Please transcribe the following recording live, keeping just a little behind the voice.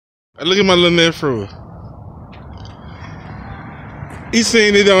Look at my little nephew. He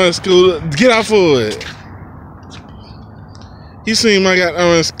seen it on scooter. Get off of it. He seen my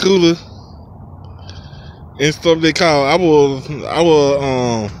goddamn scooter and stuff they call. I was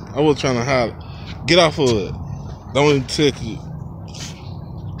trying to holler. Get off of it. Don't even touch it.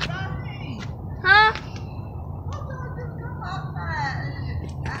 Huh?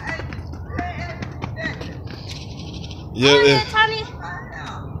 Yeah, Tony.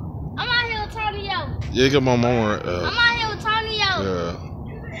 I'm out here with Tony, yo. Yeah, get my mama right there. I'm out here with Tony, yo. Yeah.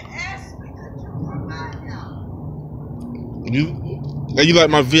 You like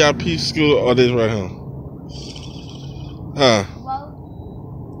my VIP scooter or this right here? Huh?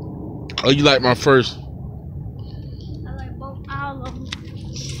 Both. Oh, you like my first? I like both. All of them.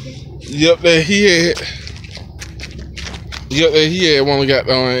 Yep, that he had. Yep, that he had one got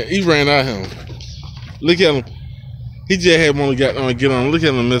on. He ran out him. Look at him. He just had one got on. Get on. Look at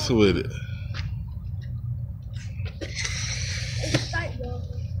him messing with it. It's tight, though.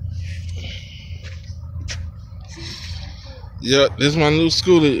 Yep, this is my new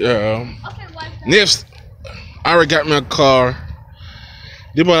scooter. Okay, Next, I already got me a car.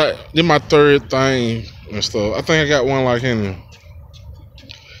 Did my third thing and stuff. I think I got one like in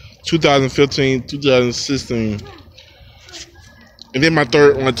 2015, 2016. And then my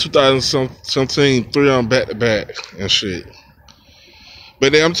third one, 2017, 3 on back to back and shit.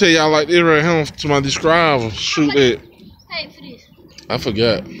 But then I'm telling y'all like this right here to my describe. Shoot it. Hey, for this. I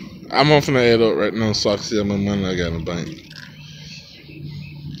forgot. I'm on finna add up right now so I can see how much money I got in the bank.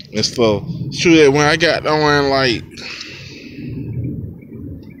 And stuff. Shoot it when I got on like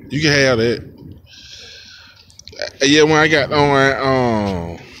you can have that. Yeah, when I got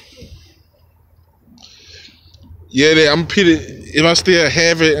on yeah, that I'm pretty. If I still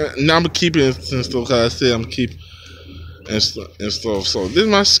have it, now I'm keeping it and stuff. Cause I said I'm keeping and stuff. So this is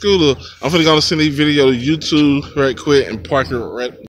my scooter. I'm finna go send this video to YouTube right quick and park it right.